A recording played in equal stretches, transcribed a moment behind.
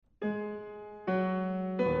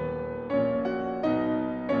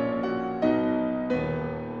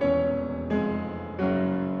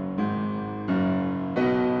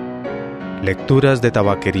Lecturas de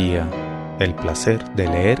tabaquería. El placer de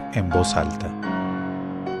leer en voz alta.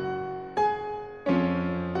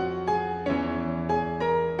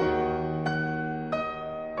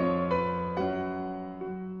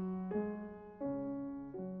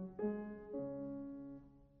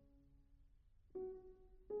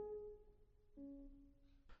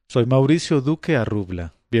 Soy Mauricio Duque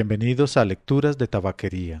Arrubla. Bienvenidos a Lecturas de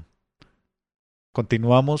tabaquería.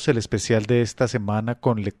 Continuamos el especial de esta semana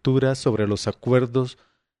con lecturas sobre los acuerdos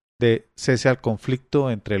de cese al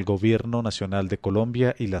conflicto entre el Gobierno Nacional de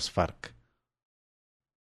Colombia y las FARC.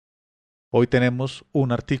 Hoy tenemos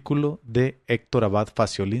un artículo de Héctor Abad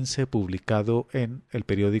Faciolince publicado en el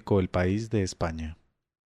periódico El País de España.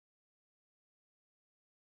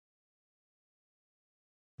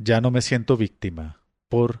 Ya no me siento víctima,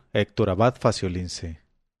 por Héctor Abad Faciolince.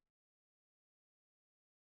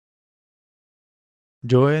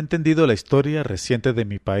 Yo he entendido la historia reciente de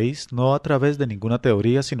mi país no a través de ninguna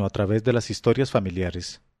teoría, sino a través de las historias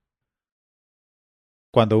familiares.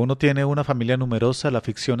 Cuando uno tiene una familia numerosa, la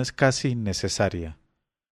ficción es casi innecesaria.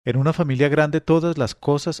 En una familia grande todas las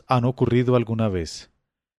cosas han ocurrido alguna vez.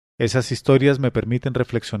 Esas historias me permiten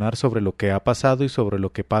reflexionar sobre lo que ha pasado y sobre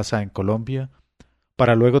lo que pasa en Colombia,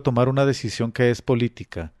 para luego tomar una decisión que es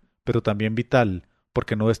política, pero también vital,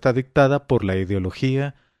 porque no está dictada por la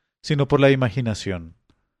ideología, sino por la imaginación.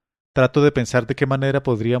 Trato de pensar de qué manera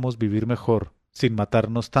podríamos vivir mejor, sin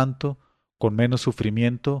matarnos tanto, con menos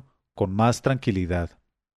sufrimiento, con más tranquilidad.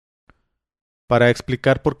 Para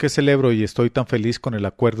explicar por qué celebro y estoy tan feliz con el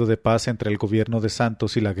acuerdo de paz entre el gobierno de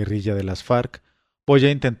Santos y la guerrilla de las FARC, voy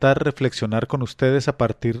a intentar reflexionar con ustedes a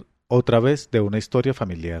partir, otra vez, de una historia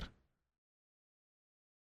familiar.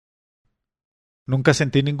 Nunca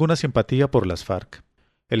sentí ninguna simpatía por las FARC.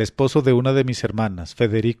 El esposo de una de mis hermanas,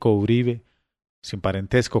 Federico Uribe, sin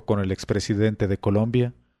parentesco con el expresidente de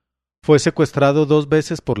Colombia, fue secuestrado 2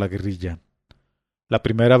 veces por la guerrilla. La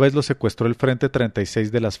primera vez lo secuestró el Frente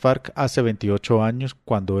 36 de las FARC hace 28 años,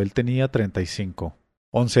 cuando él tenía 35.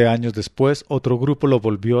 11 años después, otro grupo lo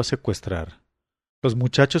volvió a secuestrar. Los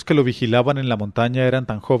muchachos que lo vigilaban en la montaña eran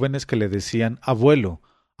tan jóvenes que le decían abuelo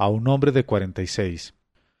a un hombre de 46.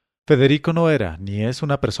 Federico no era, ni es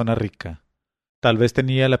una persona rica. Tal vez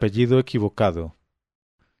tenía el apellido equivocado.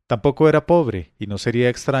 Tampoco era pobre, y no sería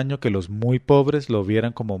extraño que los muy pobres lo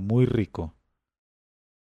vieran como muy rico.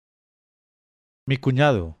 Mi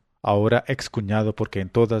cuñado, ahora excuñado porque en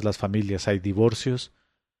todas las familias hay divorcios,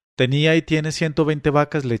 tenía y tiene 120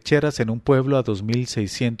 vacas lecheras en un pueblo a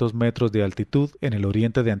 2.600 metros de altitud en el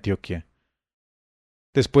oriente de Antioquia.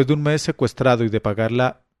 Después de un mes secuestrado y de pagar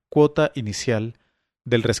la cuota inicial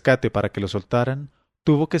del rescate para que lo soltaran,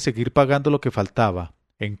 tuvo que seguir pagando lo que faltaba,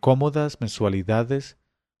 en cómodas mensualidades,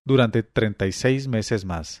 durante 36 meses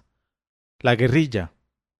más. La guerrilla,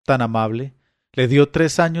 tan amable, le dio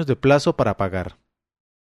 3 años de plazo para pagar.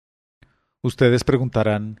 Ustedes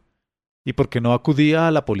preguntarán, ¿y por qué no acudía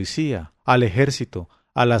a la policía, al ejército,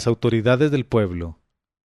 a las autoridades del pueblo?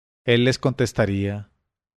 Él les contestaría,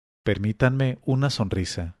 permítanme una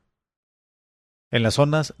sonrisa. En las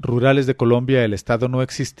zonas rurales de Colombia el Estado no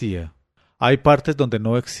existía. Hay partes donde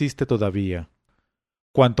no existe todavía.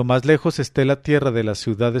 Cuanto más lejos esté la tierra de las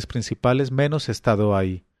ciudades principales, menos Estado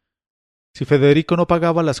hay. Si Federico no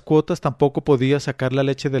pagaba las cuotas, tampoco podía sacar la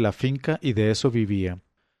leche de la finca y de eso vivía.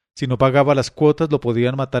 Si no pagaba las cuotas, lo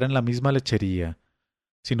podían matar en la misma lechería.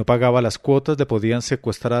 Si no pagaba las cuotas, le podían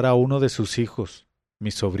secuestrar a uno de sus hijos,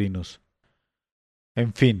 mis sobrinos.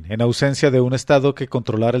 En fin, en ausencia de un Estado que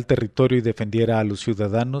controlara el territorio y defendiera a los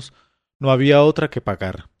ciudadanos, no había otra que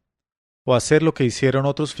pagar. O hacer lo que hicieron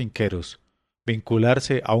otros finqueros,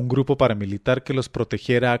 vincularse a un grupo paramilitar que los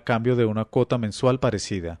protegiera a cambio de una cuota mensual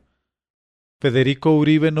parecida. Federico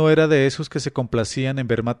Uribe no era de esos que se complacían en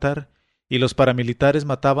ver matar, y los paramilitares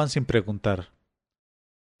mataban sin preguntar.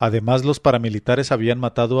 Además, los paramilitares habían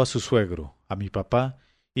matado a su suegro, a mi papá,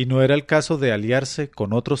 y no era el caso de aliarse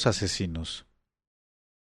con otros asesinos.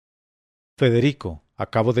 Federico,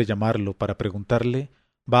 acabo de llamarlo para preguntarle,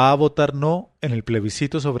 va a votar no en el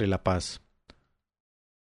plebiscito sobre la paz.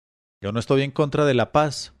 Yo no estoy en contra de la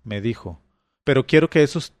paz, me dijo, pero quiero que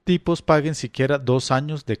esos tipos paguen siquiera 2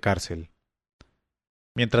 años de cárcel.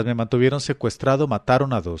 Mientras me mantuvieron secuestrado,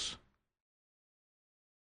 mataron a 2.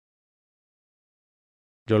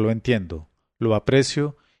 Yo lo entiendo, lo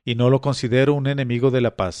aprecio y no lo considero un enemigo de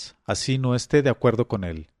la paz, así no esté de acuerdo con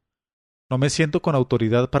él. No me siento con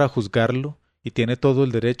autoridad para juzgarlo y tiene todo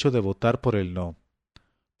el derecho de votar por el no.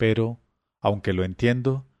 Pero, aunque lo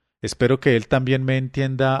entiendo, espero que él también me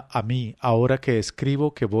entienda a mí ahora que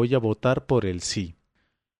escribo que voy a votar por el sí.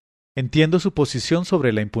 Entiendo su posición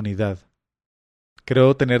sobre la impunidad.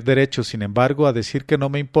 Creo tener derecho, sin embargo, a decir que no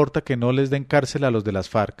me importa que no les den cárcel a los de las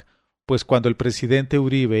FARC, pues cuando el presidente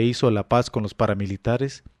Uribe hizo la paz con los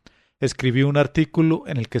paramilitares, escribí un artículo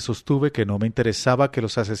en el que sostuve que no me interesaba que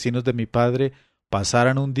los asesinos de mi padre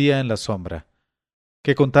pasaran un día en la sombra,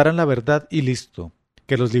 que contaran la verdad y listo,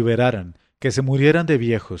 que los liberaran, que se murieran de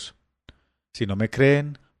viejos. Si no me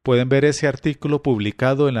creen, pueden ver ese artículo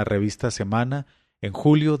publicado en la revista Semana en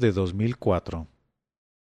julio de 2004.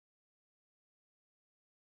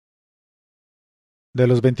 De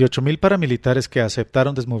los 28.000 paramilitares que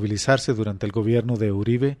aceptaron desmovilizarse durante el gobierno de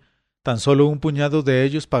Uribe, tan solo un puñado de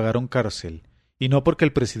ellos pagaron cárcel, y no porque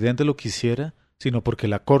el presidente lo quisiera, sino porque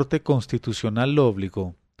la Corte Constitucional lo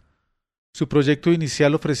obligó. Su proyecto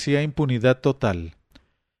inicial ofrecía impunidad total.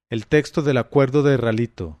 El texto del acuerdo de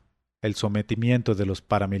Ralito, el sometimiento de los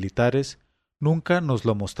paramilitares, nunca nos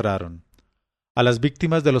lo mostraron. A las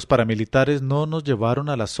víctimas de los paramilitares no nos llevaron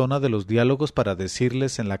a la zona de los diálogos para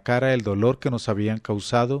decirles en la cara el dolor que nos habían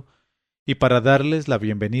causado y para darles la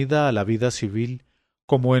bienvenida a la vida civil,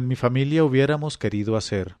 como en mi familia hubiéramos querido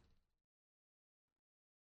hacer.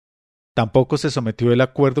 Tampoco se sometió el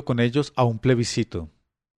acuerdo con ellos a un plebiscito.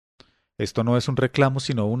 Esto no es un reclamo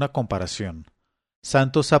sino una comparación.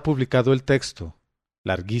 Santos ha publicado el texto,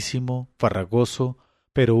 larguísimo, farragoso,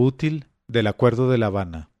 pero útil, del Acuerdo de La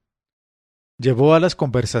Habana. Llevó a las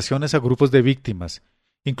conversaciones a grupos de víctimas.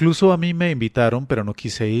 Incluso a mí me invitaron, pero no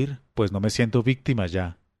quise ir, pues no me siento víctima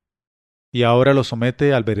ya. Y ahora lo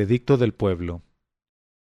somete al veredicto del pueblo.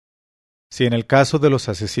 Si en el caso de los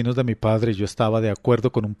asesinos de mi padre yo estaba de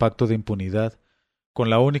acuerdo con un pacto de impunidad,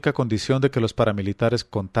 con la única condición de que los paramilitares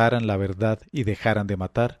contaran la verdad y dejaran de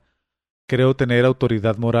matar, creo tener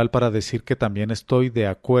autoridad moral para decir que también estoy de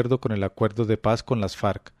acuerdo con el acuerdo de paz con las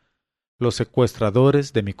FARC, los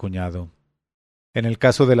secuestradores de mi cuñado. En el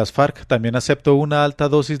caso de las FARC también acepto una alta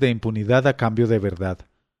dosis de impunidad a cambio de verdad.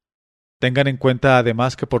 Tengan en cuenta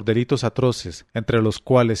además que por delitos atroces, entre los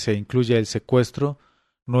cuales se incluye el secuestro,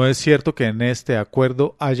 no es cierto que en este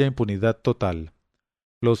acuerdo haya impunidad total.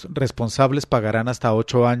 Los responsables pagarán hasta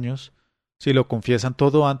 8 años, si lo confiesan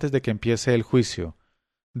todo antes de que empiece el juicio,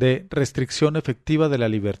 de restricción efectiva de la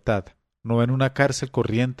libertad, no en una cárcel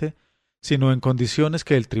corriente, sino en condiciones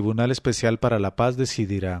que el Tribunal Especial para la Paz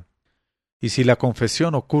decidirá. Y si la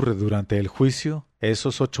confesión ocurre durante el juicio,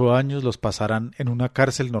 esos 8 años los pasarán en una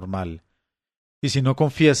cárcel normal. Y si no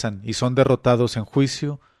confiesan y son derrotados en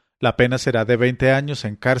juicio, la pena será de 20 años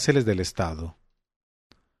en cárceles del Estado.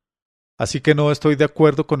 Así que no estoy de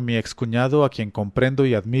acuerdo con mi excuñado, a quien comprendo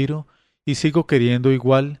y admiro, y sigo queriendo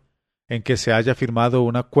igual, en que se haya firmado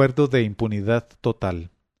un acuerdo de impunidad total.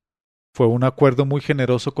 Fue un acuerdo muy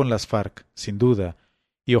generoso con las FARC, sin duda,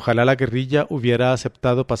 y ojalá la guerrilla hubiera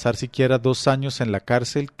aceptado pasar siquiera 2 años en la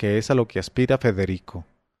cárcel, que es a lo que aspira Federico.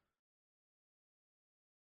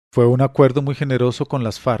 Fue un acuerdo muy generoso con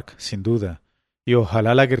las FARC, sin duda, y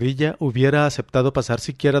ojalá la guerrilla hubiera aceptado pasar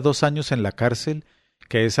siquiera 2 años en la cárcel,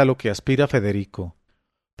 que es a lo que aspira Federico.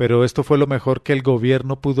 Pero esto fue lo mejor que el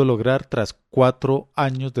gobierno pudo lograr tras 4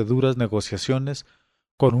 años de duras negociaciones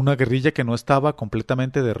con una guerrilla que no estaba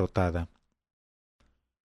completamente derrotada.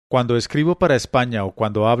 Cuando escribo para España o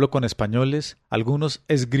cuando hablo con españoles, algunos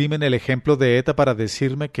esgrimen el ejemplo de ETA para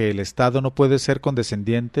decirme que el Estado no puede ser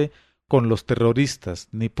condescendiente con los terroristas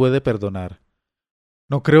ni puede perdonar.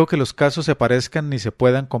 No creo que los casos se parezcan ni se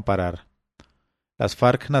puedan comparar. Las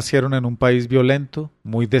FARC nacieron en un país violento,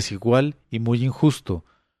 muy desigual y muy injusto,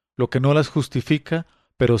 lo que no las justifica,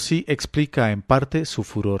 pero sí explica en parte su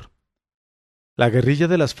furor. La guerrilla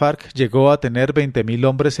de las FARC llegó a tener 20.000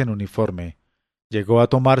 hombres en uniforme. Llegó a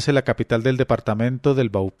tomarse la capital del departamento del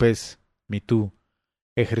Vaupés, Mitú.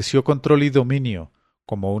 Ejerció control y dominio,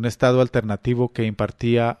 como un estado alternativo que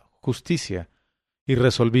impartía justicia y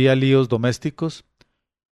resolvía líos domésticos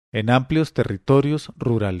en amplios territorios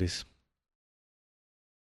rurales.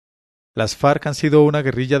 Las FARC han sido una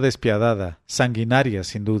guerrilla despiadada, sanguinaria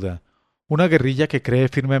sin duda, una guerrilla que cree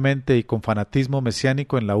firmemente y con fanatismo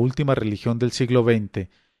mesiánico en la última religión del siglo XX,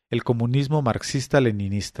 el comunismo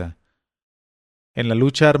marxista-leninista. En la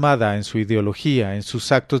lucha armada, en su ideología, en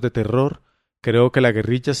sus actos de terror, creo que la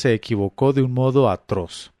guerrilla se equivocó de un modo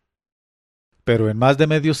atroz. Pero en más de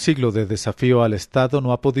medio siglo de desafío al Estado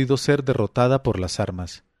no ha podido ser derrotada por las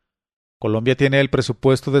armas. Colombia tiene el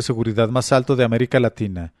presupuesto de seguridad más alto de América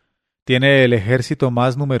Latina, tiene el ejército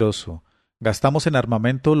más numeroso, gastamos en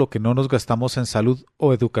armamento lo que no nos gastamos en salud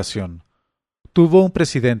o educación. Tuvo un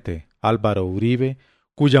presidente, Álvaro Uribe,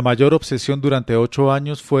 cuya mayor obsesión durante 8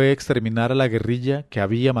 años fue exterminar a la guerrilla que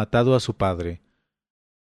había matado a su padre.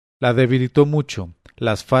 La debilitó mucho,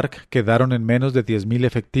 las FARC quedaron en menos de 10.000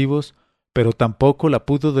 efectivos, pero tampoco la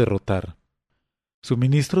pudo derrotar. Su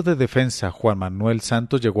ministro de Defensa, Juan Manuel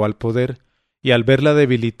Santos, llegó al poder y al verla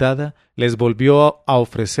debilitada les volvió a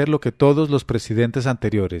ofrecer lo que todos los presidentes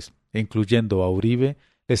anteriores, incluyendo a Uribe,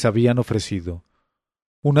 les habían ofrecido: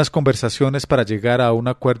 unas conversaciones para llegar a un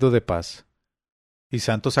acuerdo de paz. Y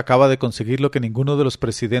Santos acaba de conseguir lo que ninguno de los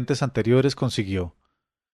presidentes anteriores consiguió: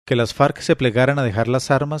 que las FARC se plegaran a dejar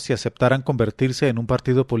las armas y aceptaran convertirse en un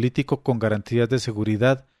partido político con garantías de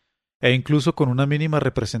seguridad e incluso con una mínima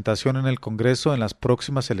representación en el Congreso en las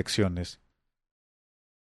próximas elecciones.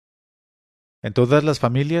 En todas las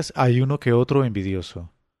familias hay uno que otro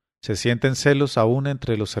envidioso. Se sienten celos aún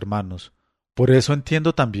entre los hermanos. Por eso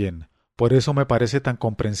entiendo también, por eso me parece tan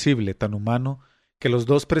comprensible, tan humano, que los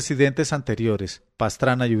dos presidentes anteriores,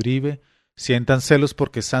 Pastrana y Uribe, sientan celos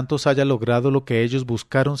porque Santos haya logrado lo que ellos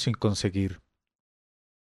buscaron sin conseguir.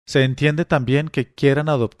 Se entiende también que quieran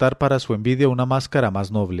adoptar para su envidia una máscara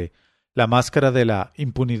más noble, la máscara de la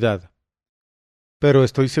impunidad. Pero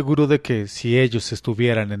estoy seguro de que, si ellos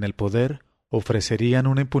estuvieran en el poder, ofrecerían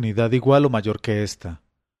una impunidad igual o mayor que esta.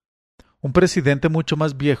 Un presidente mucho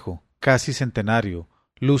más viejo, casi centenario,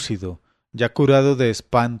 lúcido, ya curado de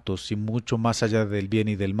espantos y mucho más allá del bien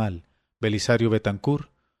y del mal, Belisario Betancur,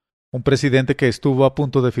 un presidente que estuvo a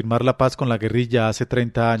punto de firmar la paz con la guerrilla hace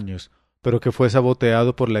 30 años, pero que fue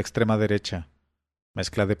saboteado por la extrema derecha,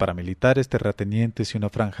 mezcla de paramilitares, terratenientes y una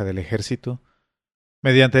franja del ejército,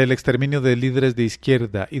 mediante el exterminio de líderes de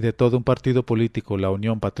izquierda y de todo un partido político, la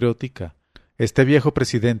Unión Patriótica. Este viejo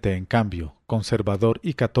presidente, en cambio, conservador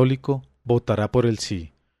y católico, votará por el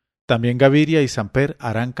sí. También Gaviria y Samper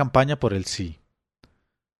harán campaña por el sí.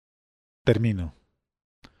 Termino.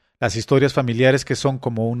 Las historias familiares, que son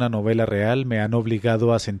como una novela real, me han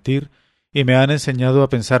obligado a sentir y me han enseñado a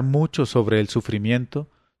pensar mucho sobre el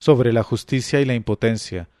sufrimiento, sobre la justicia y la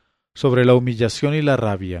impotencia, sobre la humillación y la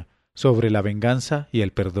rabia, sobre la venganza y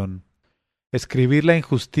el perdón. Escribir la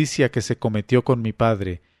injusticia que se cometió con mi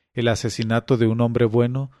padre, el asesinato de un hombre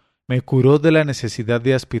bueno, me curó de la necesidad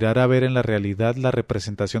de aspirar a ver en la realidad la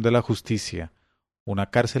representación de la justicia,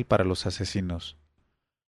 una cárcel para los asesinos.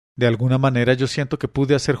 De alguna manera yo siento que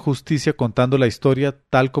pude hacer justicia contando la historia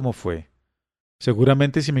tal como fue.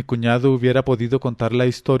 Seguramente si mi cuñado hubiera podido contar la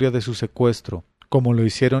historia de su secuestro, como lo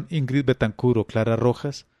hicieron Ingrid Betancourt o Clara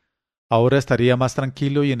Rojas, ahora estaría más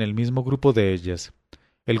tranquilo y en el mismo grupo de ellas,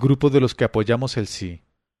 el grupo de los que apoyamos el sí.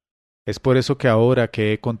 Es por eso que ahora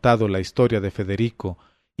que he contado la historia de Federico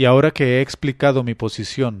y ahora que he explicado mi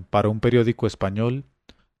posición para un periódico español,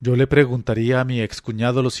 yo le preguntaría a mi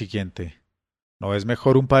excuñado lo siguiente: ¿no es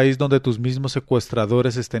mejor un país donde tus mismos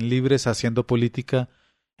secuestradores estén libres haciendo política,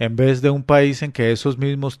 en vez de un país en que esos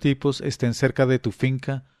mismos tipos estén cerca de tu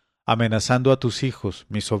finca, amenazando a tus hijos,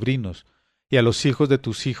 mis sobrinos, y a los hijos de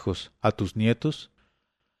tus hijos, a tus nietos?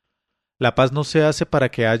 La paz no se hace para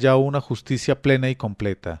que haya una justicia plena y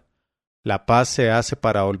completa. La paz se hace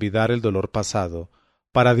para olvidar el dolor pasado,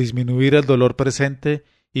 para disminuir el dolor presente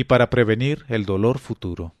y para prevenir el dolor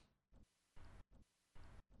futuro.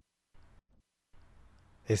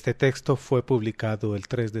 Este texto fue publicado el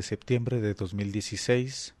 3 de septiembre de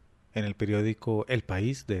 2016 en el periódico El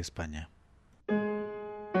País de España.